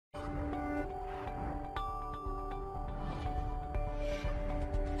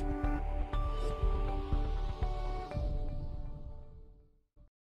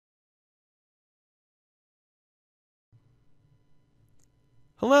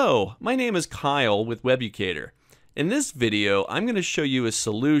Hello, my name is Kyle with Webucator. In this video, I'm going to show you a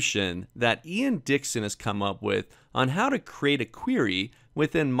solution that Ian Dixon has come up with on how to create a query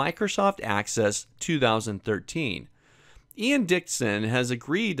within Microsoft Access 2013. Ian Dixon has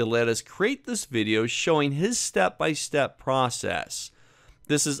agreed to let us create this video showing his step-by-step process.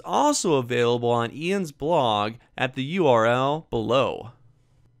 This is also available on Ian's blog at the URL below.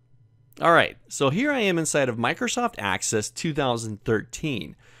 Alright, so here I am inside of Microsoft Access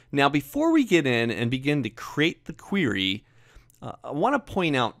 2013. Now before we get in and begin to create the query, I want to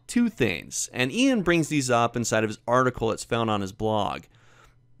point out two things, and Ian brings these up inside of his article that's found on his blog.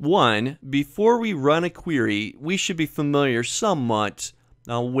 One, before we run a query, we should be familiar somewhat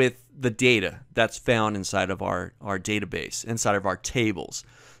with the data that's found inside of our database, inside of our tables.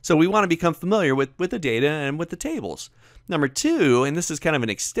 So we want to become familiar with the data and with the tables. Number two, and this is kind of an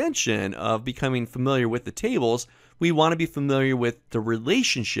extension of becoming familiar with the tables, we want to be familiar with the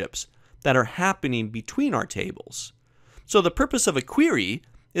relationships that are happening between our tables. So the purpose of a query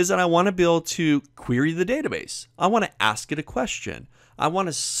is that I want to be able to query the database. I want to ask it a question. I want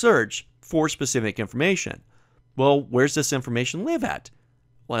to search for specific information. Well, where's this information live at?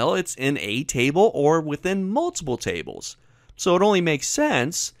 Well, it's in a table or within multiple tables. So it only makes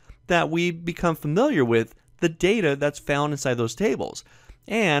sense that we become familiar with the data that's found inside those tables.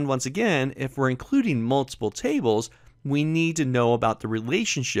 And once again, if we're including multiple tables, we need to know about the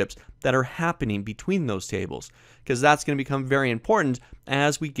relationships that are happening between those tables, because that's going to become very important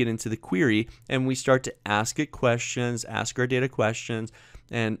as we get into the query and we start to ask it questions, ask our data questions,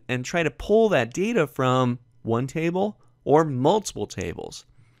 and try to pull that data from one table or multiple tables.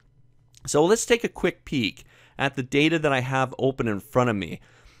 So let's take a quick peek at the data that I have open in front of me.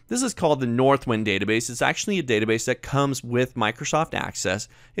 This is called the Northwind database. It's actually a database that comes with Microsoft Access.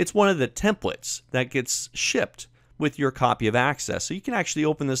 It's one of the templates that gets shipped with your copy of Access. So you can actually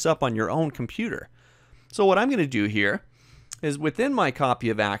open this up on your own computer. So what I'm going to do here is within my copy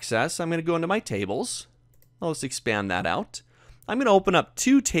of Access, I'm going to go into my tables. Let's expand that out. I'm going to open up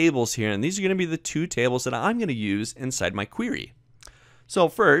two tables here, and these are going to be the two tables that I'm going to use inside my query. So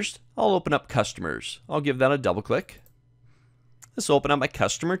first, I'll open up customers. I'll give that a double click. This will open up my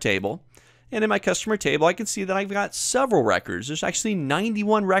customer table. And in my customer table, I can see that I've got several records. There's actually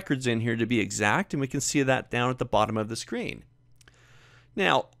 91 records in here to be exact, and we can see that down at the bottom of the screen.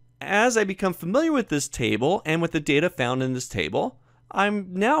 Now, as I become familiar with this table and with the data found in this table,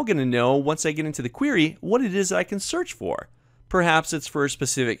 I'm now going to know, once I get into the query, what it is that I can search for. Perhaps it's for a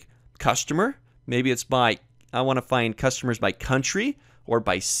specific customer. Maybe it's I want to find customers by country or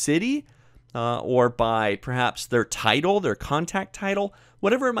by city. Or by perhaps their title, their contact title,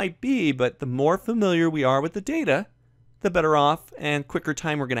 whatever it might be. But the more familiar we are with the data, the better off and quicker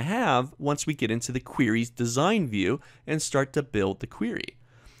time we're going to have once we get into the query's design view and start to build the query.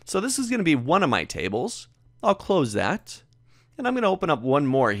 So this is going to be one of my tables. I'll close that. And I'm going to open up one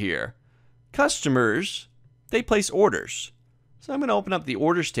more here. Customers, they place orders. So I'm going to open up the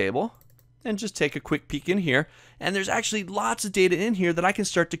orders table and just take a quick peek in here. And there's actually lots of data in here that I can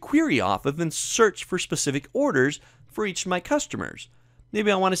start to query off of and search for specific orders for each of my customers.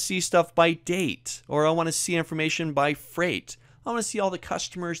 Maybe I want to see stuff by date, or I want to see information by freight. I want to see all the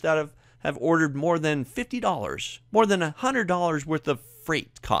customers that have ordered more than $50, more than $100 worth of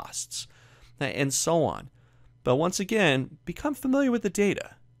freight costs, and so on. But once again, become familiar with the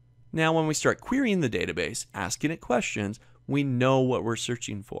data. Now when we start querying the database, asking it questions, we know what we're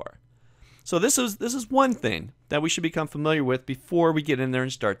searching for. So this is one thing that we should become familiar with before we get in there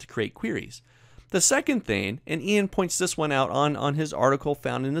and start to create queries. The second thing, and Ian points this one out on his article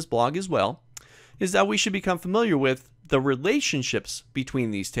found in his blog as well, is that we should become familiar with the relationships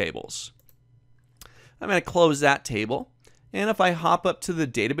between these tables. I'm going to close that table, and if I hop up to the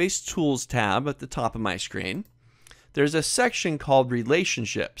Database Tools tab at the top of my screen, there's a section called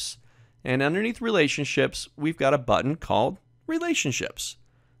Relationships. And underneath Relationships, we've got a button called Relationships.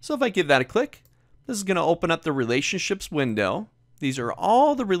 So if I give that a click, this is going to open up the relationships window. These are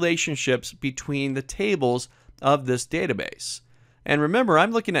all the relationships between the tables of this database. And remember,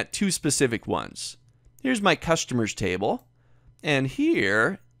 I'm looking at two specific ones. Here's my customers table, and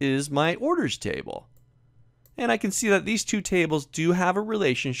here is my orders table. And I can see that these two tables do have a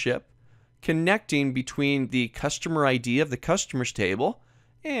relationship connecting between the customer ID of the customers table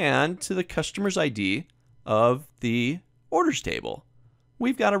and to the customer's ID of the orders table.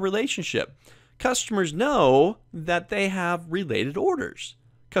 We've got a relationship. Customers know that they have related orders.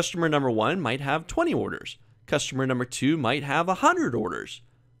 Customer number 1 might have 20 orders. Customer number 2 might have 100 orders.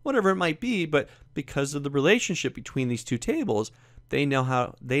 Whatever it might be, but because of the relationship between these two tables, they know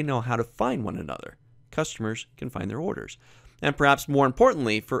how to find one another. Customers can find their orders. And perhaps more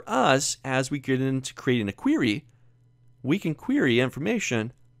importantly for us, as we get into creating a query, we can query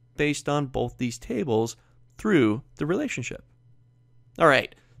information based on both these tables through the relationship. All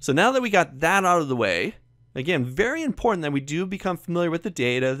right, so now that we got that out of the way, again, very important that we do become familiar with the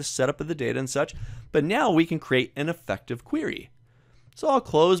data, the setup of the data and such, but now we can create an effective query. So I'll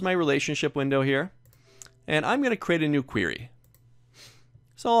close my relationship window here, and I'm going to create a new query.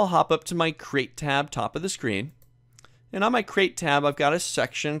 So I'll hop up to my Create tab, top of the screen. And on my Create tab, I've got a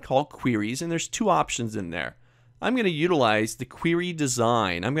section called Queries, and there's two options in there. I'm going to utilize the query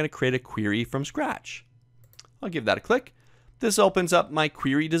design. I'm going to create a query from scratch. I'll give that a click. This opens up my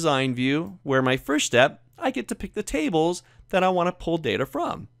query design view, where my first step, I get to pick the tables that I want to pull data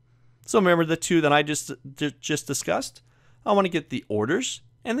from. So remember the two that I just discussed? I want to get the orders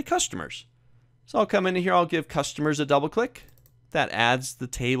and the customers. So I'll come in here, I'll give customers a double click. That adds the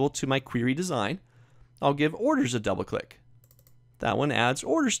table to my query design. I'll give orders a double click. That one adds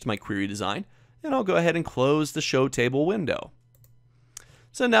orders to my query design. And I'll go ahead and close the show table window.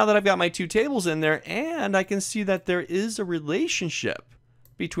 So now that I've got my two tables in there, and I can see that there is a relationship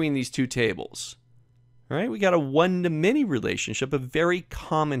between these two tables. All right, we got a one-to-many relationship, a very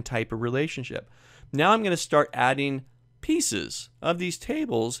common type of relationship. Now I'm going to start adding pieces of these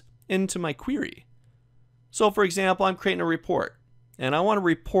tables into my query. So for example, I'm creating a report, and I want to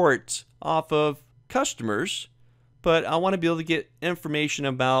report off of customers, but I want to be able to get information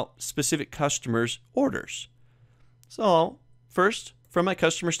about specific customers' orders. So first, from my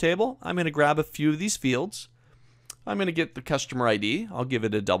customers table, I'm going to grab a few of these fields. I'm going to get the customer ID. I'll give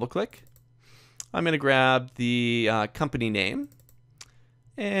it a double click. I'm going to grab the company name.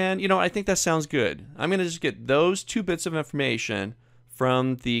 And I think that sounds good. I'm going to just get those two bits of information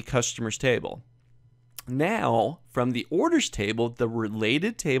from the customers table. Now, from the orders table, the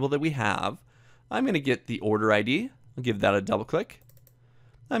related table that we have, I'm going to get the order ID. I'll give that a double click.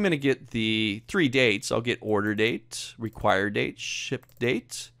 I'm going to get the three dates. I'll get order date, required date, shipped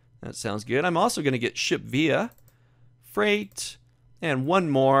date. That sounds good. I'm also going to get ship via, freight, and one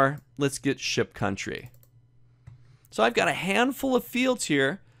more. Let's get ship country. So I've got a handful of fields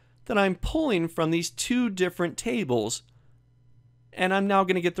here that I'm pulling from these two different tables, and I'm now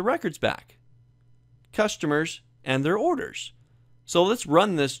going to get the records back. Customers and their orders. So let's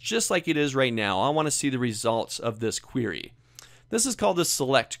run this just like it is right now. I want to see the results of this query. This is called the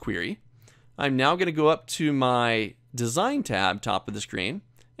select query. I'm now going to go up to my design tab, top of the screen,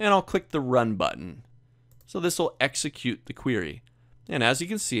 and I'll click the run button. So this will execute the query. And as you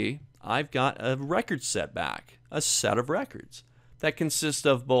can see, I've got a record set back, a set of records that consist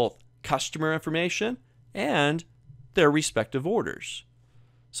of both customer information and their respective orders.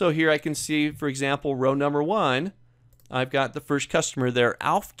 So here I can see, for example, row number 1, I've got the first customer, their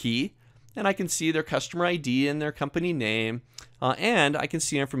ALF key, and I can see their customer ID and their company name, and I can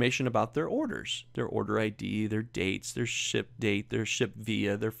see information about their orders, their order ID, their dates, their ship date, their ship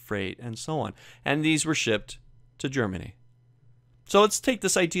via, their freight, and so on. And these were shipped to Germany. So let's take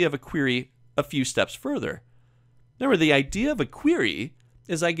this idea of a query a few steps further. Remember, the idea of a query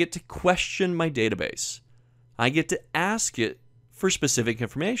is I get to question my database. I get to ask it for specific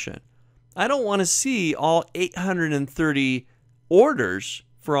information. I don't want to see all 830 orders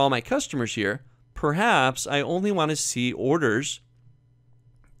for all my customers here. Perhaps I only want to see orders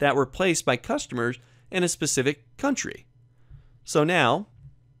that were placed by customers in a specific country. So now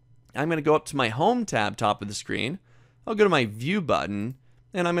I'm going to go up to my Home tab, top of the screen. I'll go to my View button,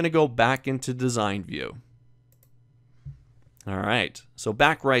 and I'm going to go back into Design View. All right, so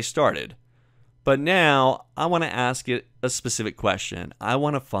back where I started. But now I want to ask it a specific question. I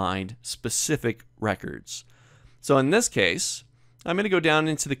want to find specific records. So in this case, I'm going to go down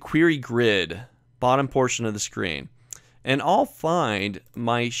into the Query Grid, bottom portion of the screen, and I'll find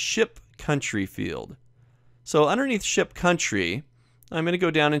my Ship Country field. So underneath Ship Country, I'm going to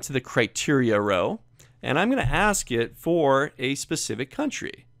go down into the Criteria row, and I'm going to ask it for a specific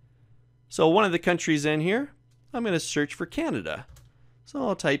country. So one of the countries in here, I'm going to search for Canada. So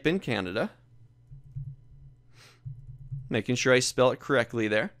I'll type in Canada, making sure I spell it correctly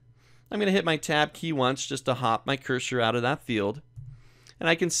there. I'm going to hit my Tab key once just to hop my cursor out of that field. And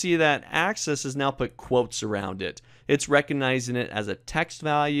I can see that Access has now put quotes around it. It's recognizing it as a text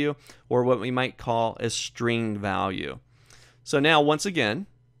value, or what we might call a string value. So now, once again,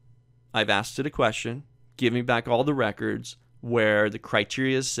 I've asked it a question, give me back all the records where the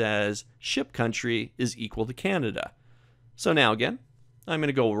criteria says ship country is equal to Canada. So now again, I'm going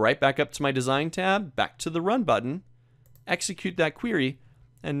to go right back up to my Design tab, back to the Run button, execute that query,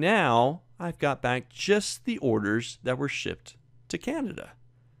 and now I've got back just the orders that were shipped to Canada.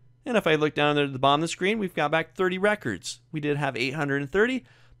 And if I look down there at the bottom of the screen, we've got back 30 records. We did have 830,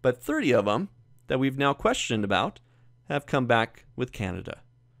 but 30 of them that we've now questioned about have come back with Canada.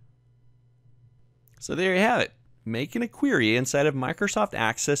 So there you have it, making a query inside of Microsoft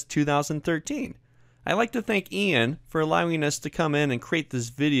Access 2013. I'd like to thank Ian for allowing us to come in and create this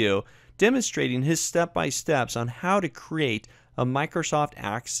video demonstrating his step-by-steps on how to create a Microsoft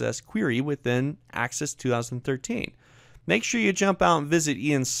Access query within Access 2013. Make sure you jump out and visit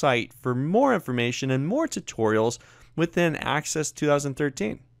Ian's site for more information and more tutorials within Access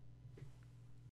 2013.